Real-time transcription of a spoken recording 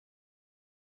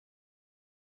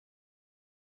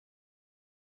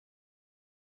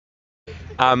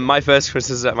My first Christmas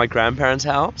was at my grandparents'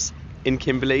 house in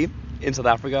Kimberley, in South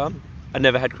Africa. I'd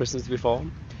never had Christmas before,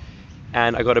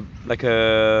 and I got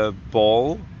a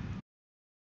ball.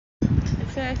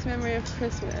 First memory of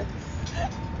Christmas.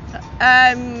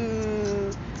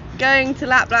 Going to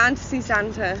Lapland to see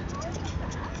Santa.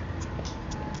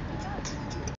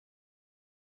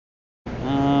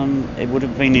 It would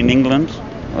have been in England.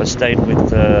 I stayed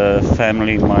with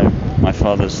family, my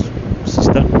father's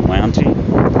sister, my auntie,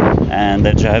 and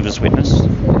they're Jehovah's Witness.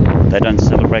 They don't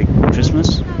celebrate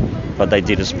Christmas, but they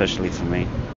did especially for me.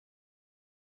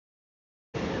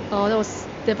 Oh, that was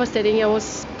devastating. I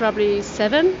was probably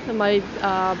 7, and my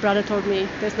brother told me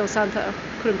there's no Santa.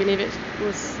 Couldn't believe it. It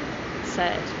was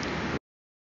sad.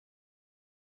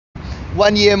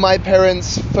 One year my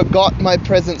parents forgot my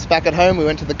presents back at home. We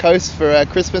went to the coast for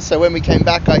Christmas, so when we came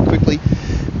back I quickly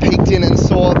peeked in and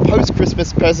saw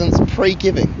post-Christmas presents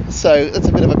pre-giving. So it's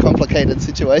a bit of a complicated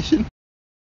situation.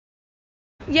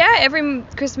 Yeah, every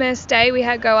Christmas day we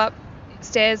go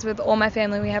upstairs with all my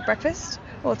family. We have breakfast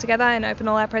all together and open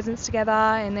all our presents together,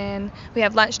 and then we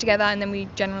have lunch together, and then we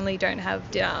generally don't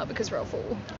have dinner because we're all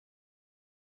full.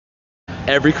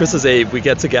 Every Christmas Eve we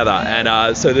get together,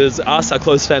 and so there's us, our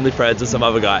close family friends, and some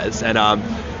other guys, and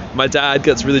my dad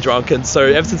gets really drunk, and so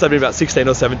ever since I've been about 16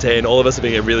 or 17, all of us have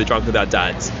been getting really drunk with our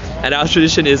dads, and our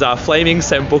tradition is our flaming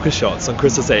Sambuca shots on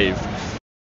Christmas Eve.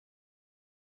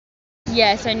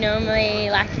 Yeah, so normally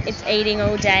it's eating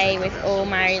all day with all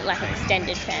my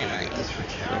extended family.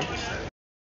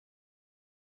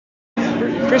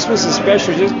 Christmas is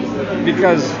special just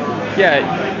because,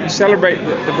 you celebrate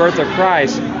the birth of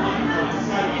Christ.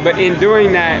 But in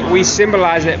doing that, we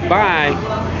symbolize it by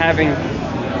having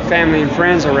family and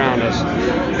friends around us,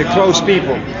 the close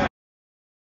people.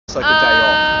 It's like a day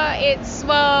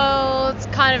off. It's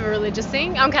kind of a religious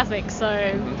thing. I'm Catholic, so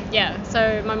yeah.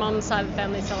 So my mom's side of the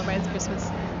family celebrates Christmas.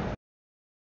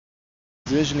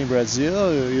 Usually in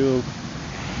Brazil,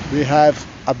 we have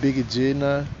a big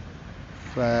dinner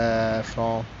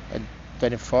from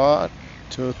 24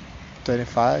 to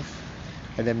 25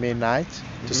 at the midnight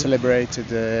to celebrate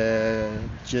the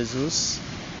Jesus.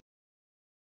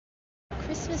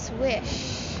 Christmas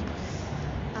wish.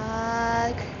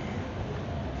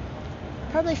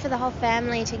 Probably for the whole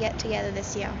family to get together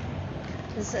this year.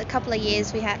 There's a couple of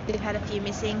years we've had a few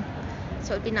missing,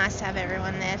 so it'd be nice to have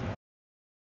everyone there.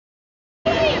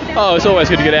 Oh, it's always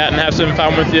good to get out and have some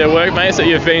fun with your workmates that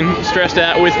you've been stressed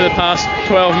out with for the past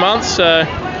 12 months. So,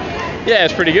 yeah,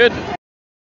 it's pretty good.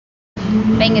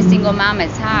 Being a single mum,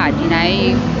 it's hard,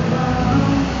 I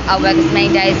work as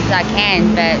many days as I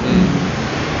can, but,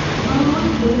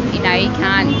 you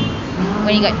can't,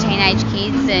 when you got teenage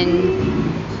kids, and,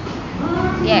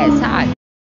 it's hard.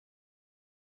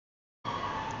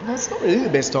 No, it's not really the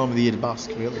best time of the year to busk,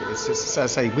 really. It's just, as I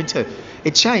say, winter.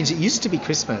 It changed. It used to be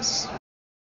Christmas.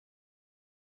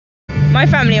 My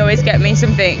family always get me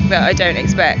something that I don't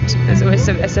expect. There's always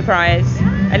a surprise,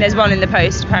 and there's one in the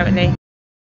post apparently.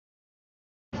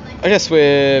 I guess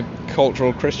we're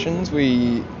cultural Christians.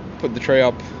 We put the tree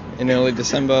up in early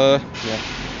December,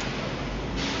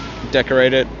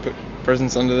 decorate it, put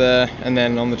presents under there, and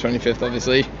then on the 25th,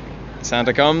 obviously,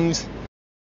 Santa comes.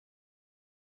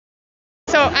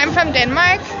 So I'm from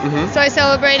Denmark, so I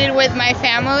celebrated with my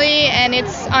family, and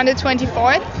it's on the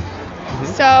 24th.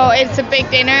 So it's a big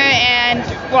dinner and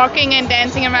walking and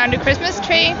dancing around the Christmas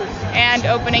tree and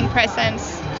opening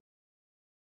presents.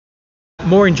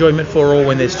 More enjoyment for all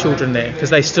when there's children there, because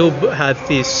they still have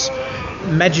this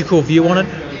magical view on it,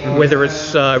 whether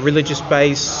it's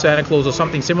religious-based Santa Claus or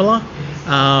something similar.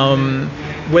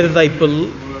 Whether they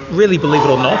really believe it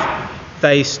or not,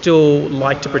 they still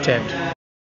like to pretend.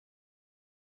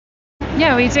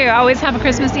 Yeah, we do. Always have a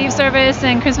Christmas Eve service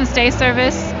and Christmas Day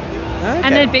service. Okay.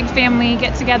 And then big family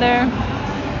get together.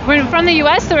 We're from the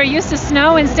US, so we're used to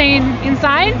snow and staying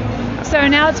inside. So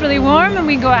now it's really warm and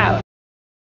we go out.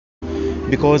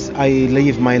 Because I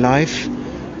live my life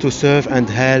to serve and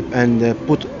help and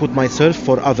put myself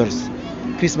for others.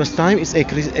 Christmas time is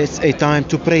a time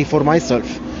to pray for myself,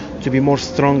 to be more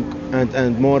strong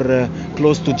and more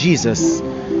close to Jesus.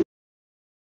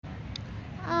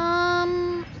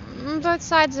 Both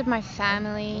sides of my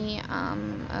family are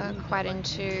quite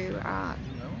into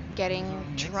getting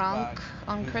drunk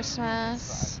on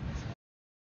Christmas.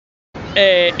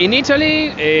 In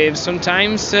Italy,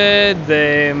 sometimes,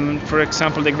 for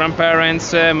example, the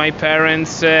grandparents, my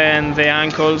parents, and the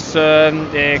uncles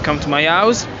come to my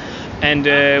house, and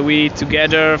we eat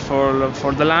together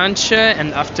for the lunch,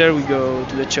 and after we go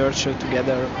to the church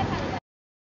together.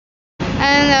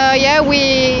 And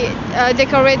we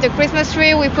decorate the Christmas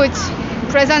tree. We put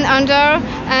present under,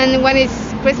 and when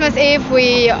it's Christmas Eve,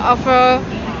 we offer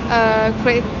a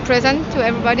great present to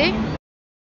everybody.